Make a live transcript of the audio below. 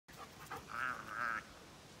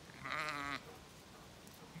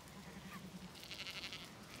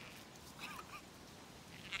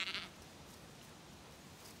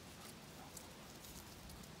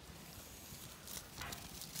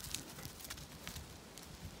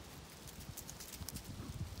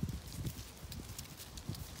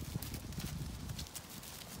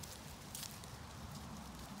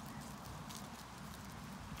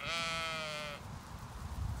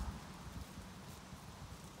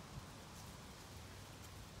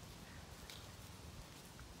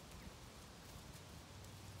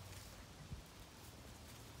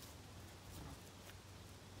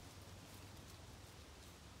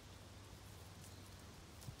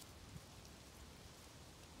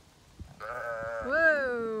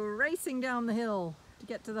racing down the hill to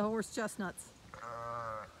get to the horse chestnuts.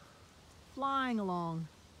 Flying along.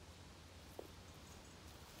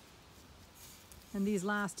 And these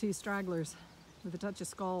last two stragglers with a touch of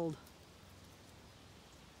scald.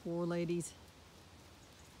 Poor ladies.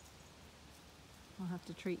 I'll have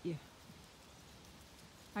to treat you.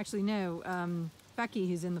 Actually, no. Becky,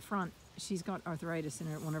 who's in the front, she's got arthritis in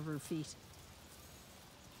one of her feet.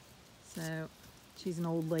 So, she's an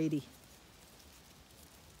old lady.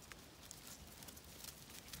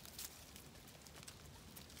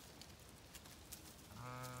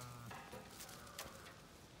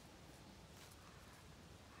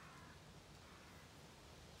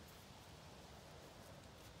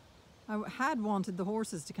 I had wanted the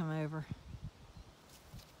horses to come over,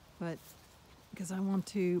 but because I want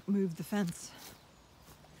to move the fence.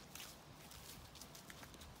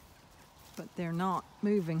 But they're not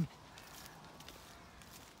moving.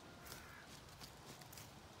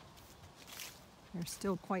 They're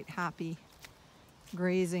still quite happy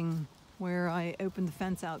grazing where I opened the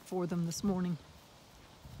fence out for them this morning.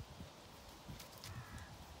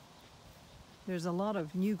 There's a lot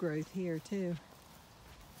of new growth here too.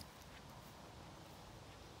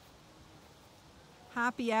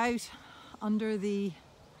 Happy out under the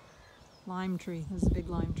lime tree. There's a big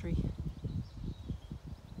lime tree.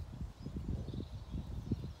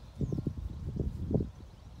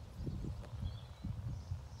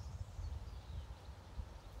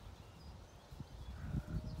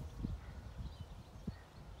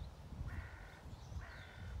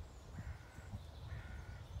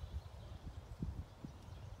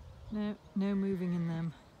 No moving in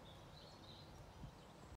them.